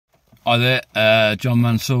Hi there, John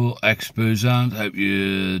Mansell, exboozehound. Hope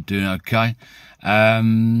you're doing okay.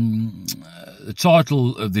 The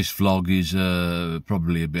title of this vlog is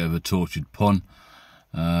probably a bit of a tortured pun.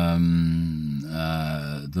 The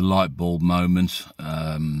light bulb moment.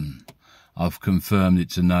 I've confirmed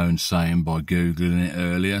it's a known saying by googling it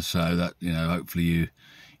earlier, so that hopefully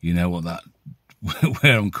you know what that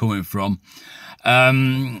where I'm coming from.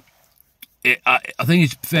 I think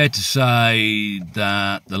it's fair to say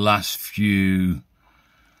that the last few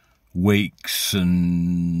weeks,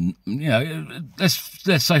 and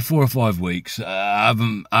let's say 4 or 5 weeks,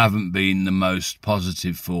 haven't been the most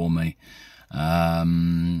positive for me,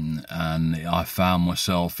 and I found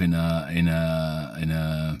myself in a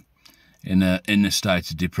state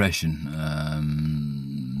of depression,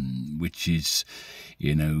 which is,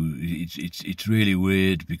 it's really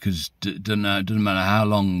weird, because it doesn't matter how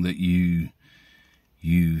long that you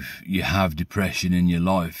have depression in your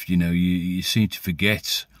life, you seem to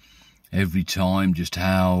forget every time just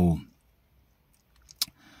how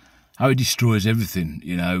it destroys everything,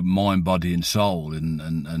 mind, body, and soul,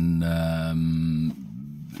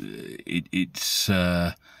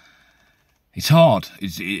 it's hard.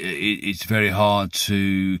 It's very hard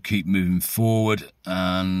to keep moving forward,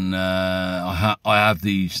 and I have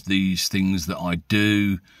these things that I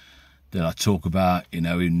do, that I talk about, in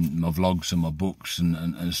my vlogs and my books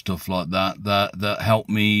and stuff like that help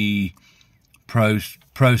me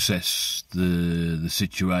process the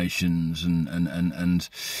situations and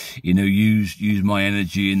use my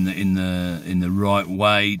energy in the right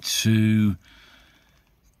way to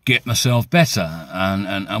get myself better.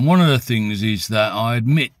 And one of the things is that I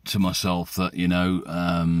admit to myself that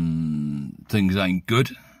things ain't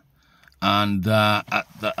good, and at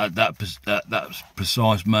that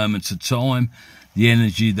precise moment of time, the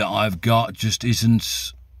energy that I've got just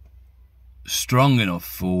isn't strong enough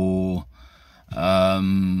for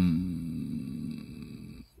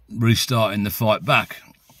restarting the fight back.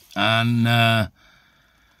 And I'm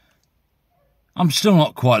still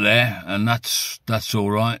not quite there, and that's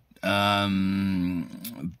all right. But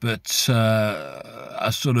I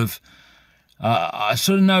sort of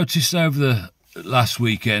noticed over the last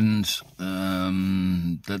weekend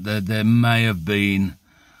that there may have been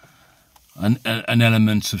an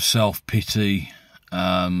element of self-pity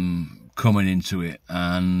coming into it,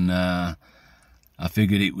 and I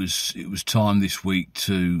figured it was time this week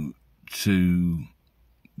to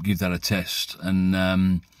give that a test.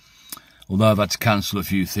 And although I've had to cancel a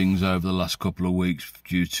few things over the last couple of weeks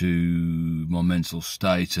due to my mental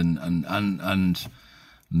state and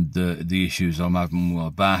the issues I'm having with my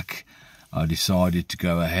back, I decided to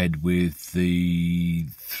go ahead with the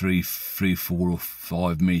three, 4 or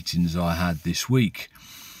 5 meetings I had this week.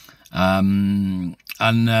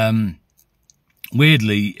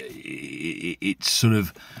 Weirdly, it's sort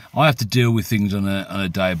of, I have to deal with things on a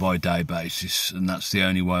day-by-day basis, and that's the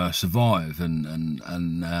only way I survive.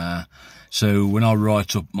 So when I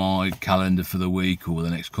write up my calendar for the week or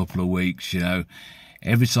the next couple of weeks,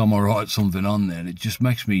 every time I write something on there, it just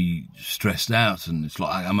makes me stressed out, and it's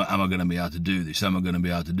like, am I going to be able to do this? Am I going to be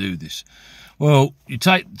able to do this? Well,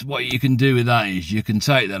 what you can do with that is you can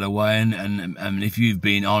take that away, and if you've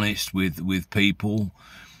been honest with people,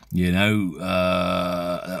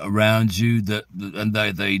 around you, and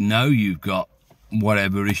they know you've got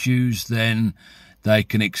whatever issues, then they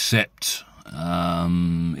can accept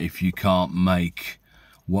if you can't make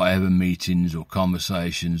whatever meetings or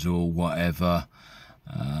conversations or whatever.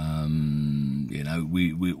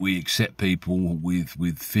 We accept people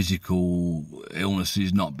with physical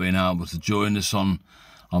illnesses not being able to join us on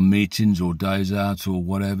meetings or days out or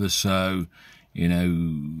whatever. So,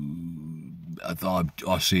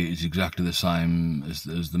 I see it as exactly the same as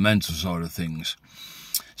the mental side of things.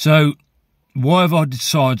 So, why have I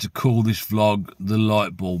decided to call this vlog the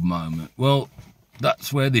light bulb moment? Well,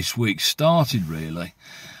 that's where this week started, really.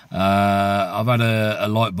 I've had a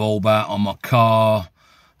light bulb out on my car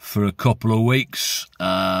for a couple of weeks.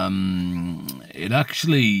 It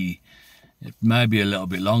may be a little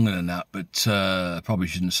bit longer than that, but I probably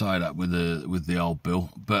shouldn't say that with the old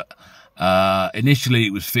bill. But initially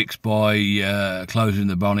it was fixed by closing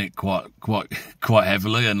the bonnet quite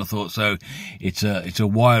heavily, and I thought, so it's a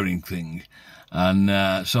wiring thing.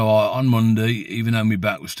 And so on Monday, even though my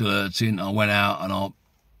back was still hurting, I went out and I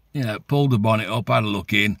pulled the bonnet up, had a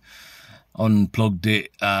look in, unplugged it,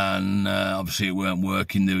 and obviously it weren't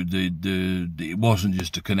working. It wasn't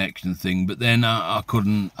just a connection thing, but then I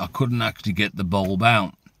couldn't actually get the bulb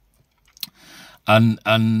out, and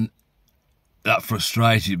that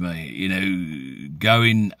frustrated me, you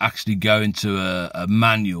know, actually going to a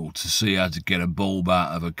manual to see how to get a bulb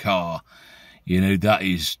out of a car, you know,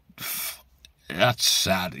 that's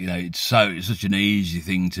sad, you know, it's such an easy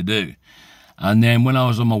thing to do. And then when I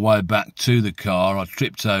was on my way back to the car, I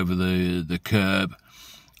tripped over the curb,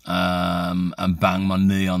 and banged my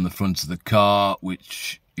knee on the front of the car,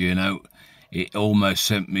 which, you know, it almost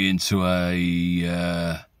sent me into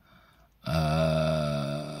a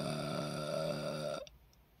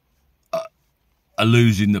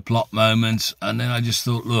losing the plot moment. And then I just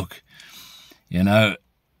thought, look, you know,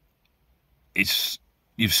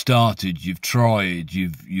 you've started, you've tried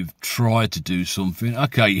to do something.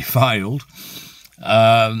 Okay, you failed,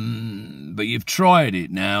 but you've tried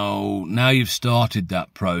it now. Now you've started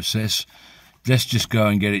that process. Let's just go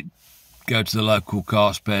and go to the local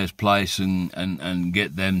car spares place and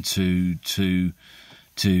get them to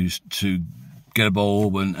get a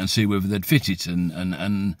bulb and see whether they'd fit it.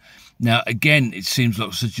 And now, again, it seems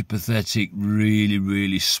like such a pathetic, really,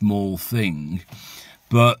 really small thing.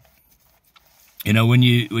 But, you know, when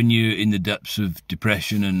you're in the depths of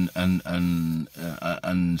depression and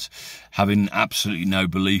having absolutely no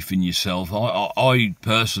belief in yourself, I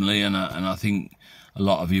personally, and I think a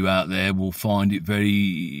lot of you out there will find it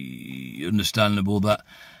very understandable that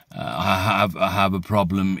I have a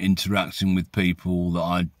problem interacting with people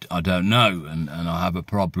that I don't know, and I have a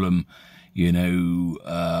problem, you know,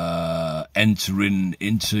 entering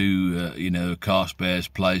into you know, a car spares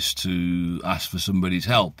place to ask for somebody's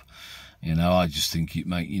help. You know, I just think you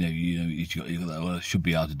got that, well, I should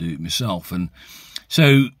be able to do it myself. And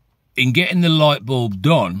so in getting the light bulb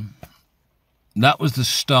done, that was the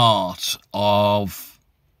start of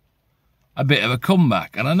a bit of a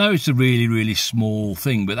comeback. And I know it's a really, really small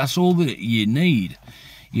thing, but that's all that you need,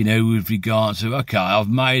 you know, with regard to, okay, I've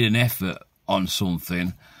made an effort on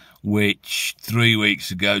something which 2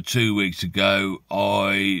 weeks ago,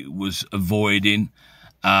 I was avoiding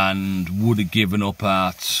and would have given up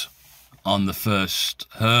at on the first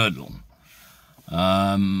hurdle.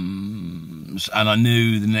 And I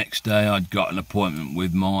knew the next day I'd got an appointment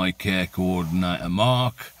with my care coordinator,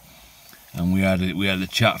 Mark, and we had a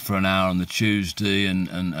chat for an hour on the Tuesday, and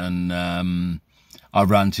I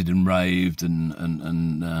ranted and raved and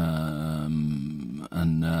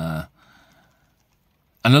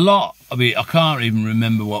a lot. I mean, I can't even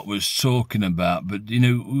remember what we was talking about, but, you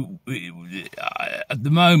know, at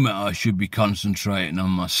the moment I should be concentrating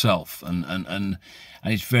on myself, and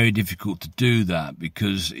it's very difficult to do that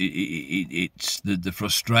because it's the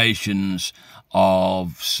frustrations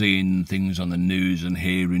of seeing things on the news and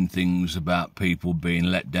hearing things about people being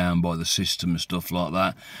let down by the system and stuff like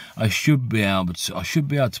that. I should be able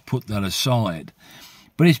to put that aside.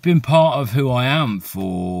 But it's been part of who I am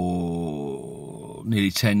for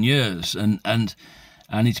nearly 10 years, and it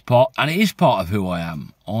is part of who I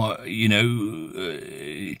am. You know,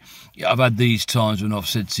 I've had these times when I've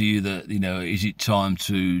said to you that, you know, is it time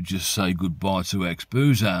to just say goodbye to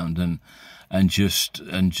exboozehound and just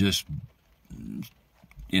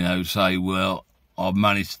you know, say, well, I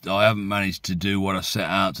haven't managed to do what I set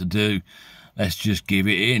out to do. Let's just give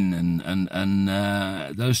it in,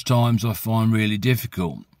 and those times I find really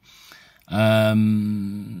difficult.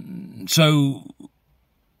 So,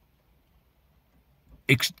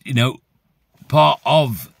 you know, part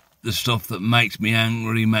of the stuff that makes me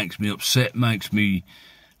angry, makes me upset, makes me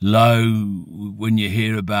low, when you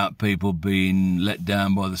hear about people being let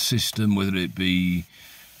down by the system, whether it be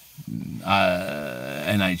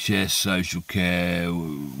NHS, social care,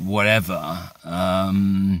 whatever,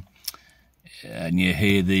 and you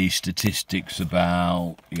hear these statistics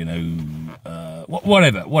about, you know,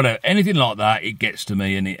 whatever, anything like that, it gets to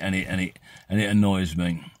me and it annoys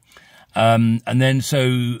me. And then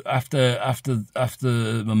so after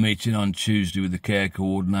my meeting on Tuesday with the care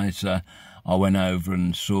coordinator, I went over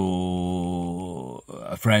and saw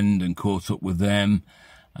a friend and caught up with them.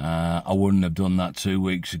 I wouldn't have done that 2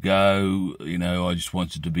 weeks ago. You know, I just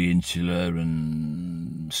wanted to be insular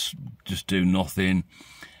and just do nothing.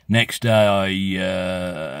 Next day,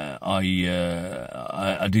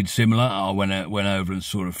 I did similar. I went over and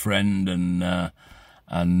saw a friend and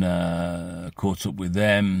caught up with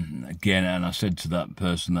them again. And I said to that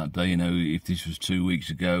person that day, you know, if this was 2 weeks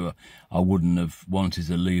ago, I wouldn't have wanted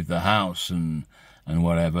to leave the house and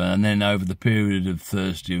whatever. And then over the period of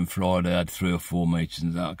Thursday and Friday, I had 3 or 4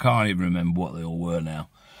 meetings. I can't even remember what they all were now.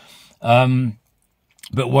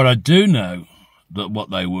 But what I do know that what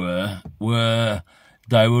they were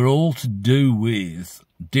they were all to do with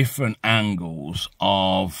different angles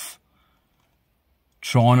of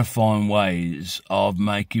trying to find ways of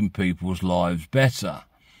making people's lives better.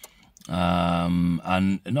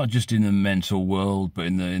 and not just in the mental world, but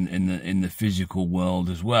in the physical world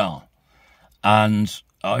as well. And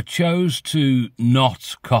I chose to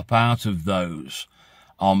not cop out of those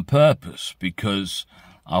on purpose, because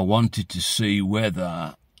I wanted to see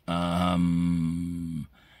whether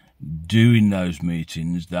doing those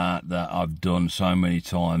meetings that I've done so many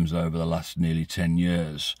times over the last nearly 10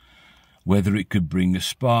 years, whether it could bring a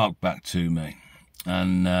spark back to me.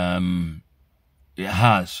 And it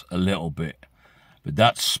has a little bit, but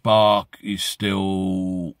that spark is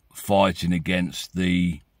still fighting against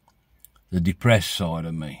the depressed side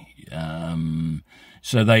of me.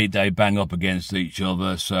 So they bang up against each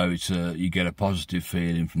other. So it's you get a positive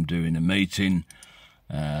feeling from doing a meeting.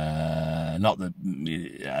 Not that,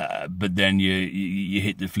 but then you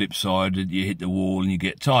hit the flip side, you hit the wall, and you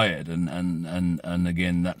get tired. And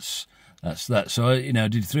again, that's that. So I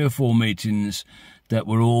did 3 or 4 meetings that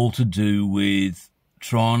were all to do with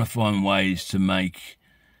trying to find ways to make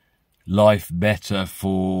life better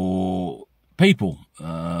for people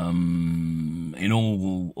in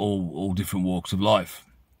all different walks of life.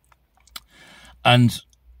 And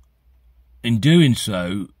in doing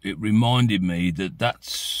so, it reminded me that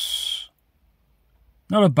that's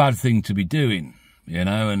not a bad thing to be doing,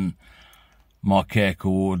 and my care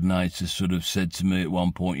coordinator sort of said to me at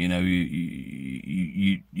one point,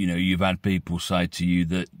 you've had people say to you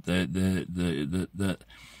that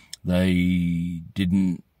they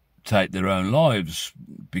didn't take their own lives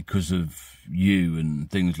because of you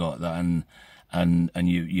and things like that, and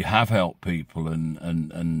you have helped people, and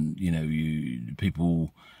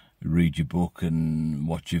people read your book and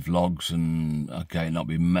watch your vlogs, and okay,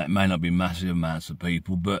 may not be massive amounts of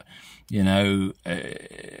people, but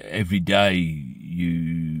every day you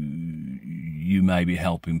may be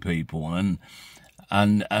helping people, and I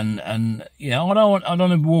don't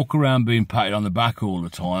want to walk around being patted on the back all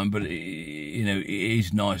the time, but it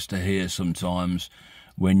is nice to hear sometimes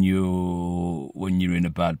when you're in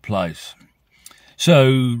a bad place.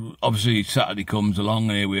 So, obviously, Saturday comes along,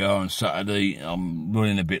 and here we are on Saturday. I'm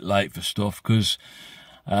running a bit late for stuff because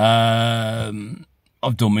I've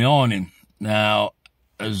done my ironing. Now,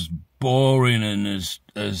 as boring and as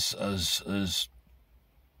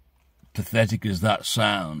pathetic as that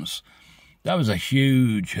sounds, that was a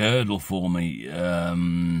huge hurdle for me.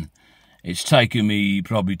 It's taken me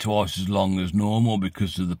probably twice as long as normal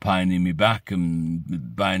because of the pain in my back and the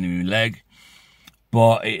pain in my leg.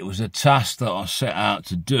 But it was a task that I set out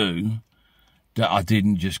to do that I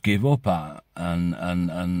didn't just give up at.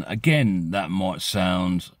 And again, that might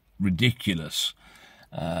sound ridiculous.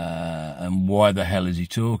 And why the hell is he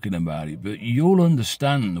talking about it? But you'll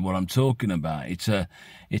understand what I'm talking about. It's a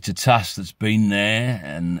task that's been there,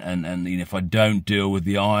 and if I don't deal with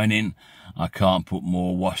the ironing, I can't put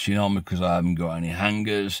more washing on because I haven't got any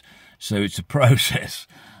hangers. So it's a process.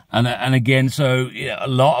 And again, so a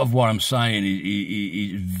lot of what I'm saying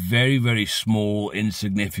is very, very small,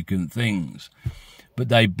 insignificant things, but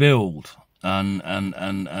they build. And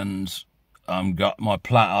I've got my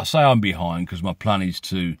plan. I'll say I'm behind because my plan is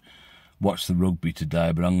to watch the rugby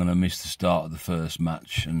today, but I'm going to miss the start of the first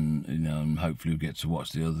match, and hopefully we'll get to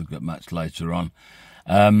watch the other match later on.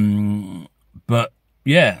 But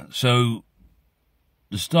yeah, so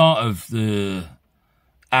the start of the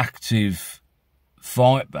active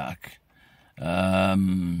fight back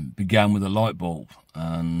began with a light bulb,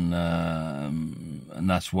 and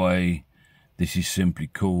that's why this is simply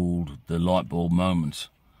called the light bulb moment.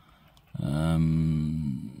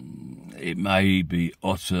 It may be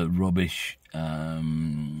utter rubbish.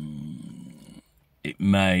 It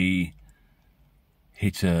may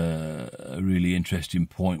hit a really interesting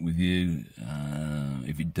point with you.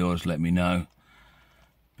 If it does, let me know.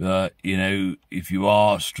 But, if you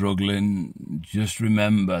are struggling, just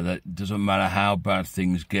remember that it doesn't matter how bad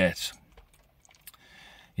things get.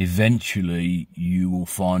 Eventually, you will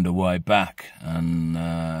find a way back.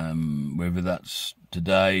 And whether that's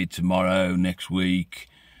today, tomorrow, next week,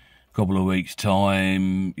 a couple of weeks'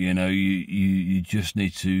 time, you just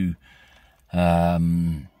need to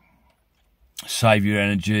save your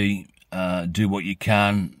energy, do what you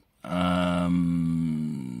can.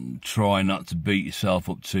 Try not to beat yourself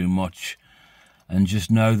up too much, and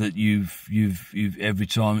just know that you've every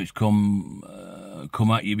time it's come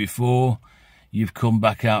at you before, you've come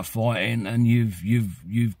back out fighting, and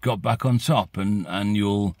you've got back on top, and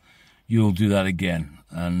you'll do that again.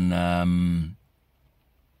 And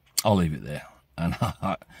I'll leave it there, and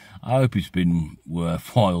I hope it's been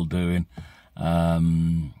worthwhile doing. Have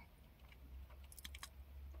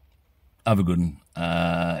a good one.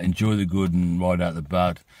 Enjoy the good and ride out the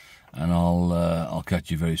bad, and I'll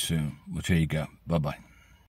catch you very soon. Well, here you go. Bye bye.